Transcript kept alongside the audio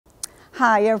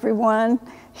Hi everyone.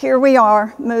 Here we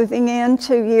are moving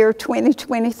into year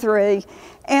 2023,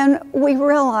 and we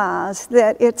realize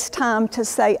that it's time to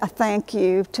say a thank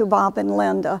you to Bob and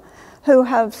Linda, who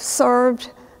have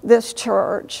served this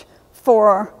church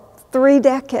for 3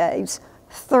 decades.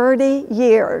 30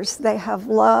 years they have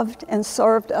loved and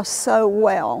served us so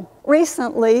well.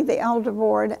 Recently, the elder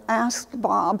board asked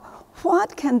Bob,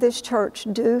 what can this church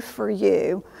do for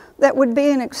you that would be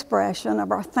an expression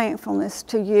of our thankfulness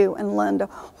to you and Linda?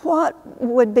 What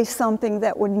would be something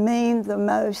that would mean the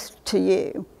most to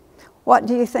you? What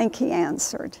do you think he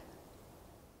answered?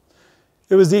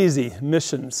 It was easy,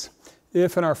 missions.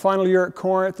 If in our final year at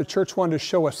Corinth, the church wanted to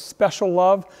show us special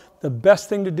love, the best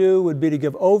thing to do would be to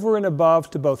give over and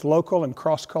above to both local and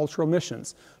cross-cultural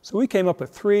missions. So we came up with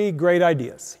 3 great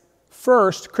ideas.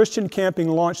 First, Christian camping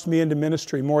launched me into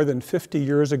ministry more than 50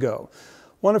 years ago.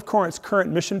 One of Corinth's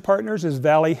current mission partners is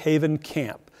Valley Haven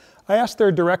Camp. I asked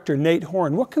their director, Nate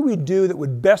Horn, what could we do that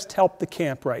would best help the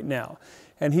camp right now?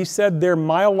 And he said their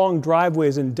mile-long driveway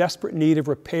is in desperate need of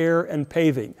repair and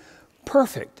paving.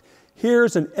 Perfect.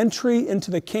 Here's an entry into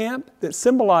the camp that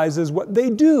symbolizes what they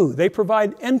do. They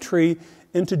provide entry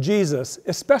into Jesus,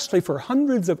 especially for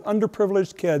hundreds of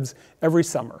underprivileged kids every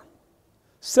summer.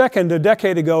 Second, a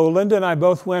decade ago, Linda and I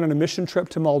both went on a mission trip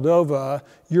to Moldova,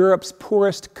 Europe's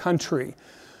poorest country.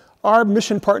 Our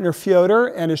mission partner Fyodor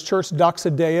and his church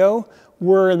Doxa Deo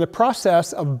were in the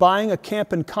process of buying a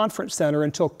camp and conference center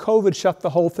until COVID shut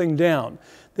the whole thing down.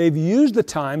 They've used the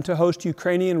time to host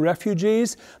Ukrainian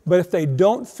refugees, but if they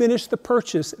don't finish the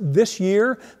purchase this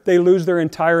year, they lose their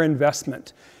entire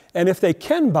investment. And if they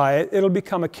can buy it, it'll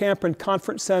become a camp and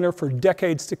conference center for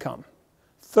decades to come.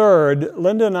 Third,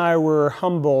 Linda and I were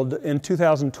humbled in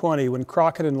 2020 when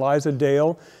Crockett and Liza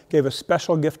Dale gave a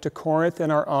special gift to Corinth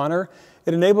in our honor.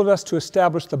 It enabled us to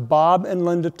establish the Bob and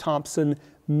Linda Thompson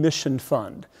Mission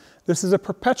Fund. This is a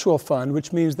perpetual fund,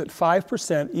 which means that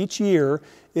 5% each year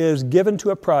is given to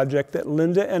a project that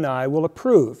Linda and I will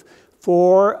approve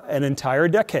for an entire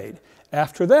decade.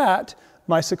 After that,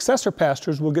 my successor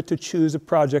pastors will get to choose a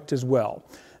project as well.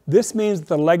 This means that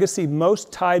the legacy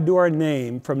most tied to our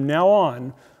name from now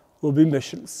on will be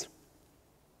missions.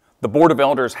 The Board of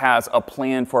Elders has a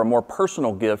plan for a more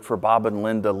personal gift for Bob and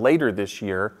Linda later this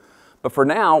year, but for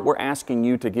now, we're asking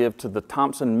you to give to the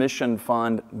Thompson Mission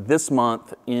Fund this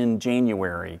month in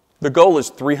January. The goal is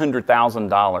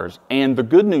 $300,000, and the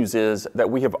good news is that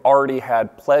we have already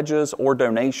had pledges or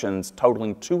donations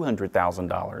totaling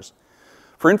 $200,000.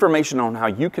 For information on how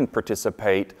you can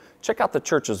participate, check out the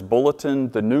church's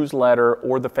bulletin, the newsletter,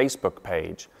 or the Facebook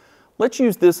page. Let's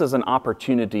use this as an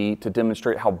opportunity to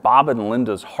demonstrate how Bob and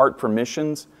Linda's heart for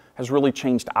missions has really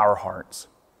changed our hearts.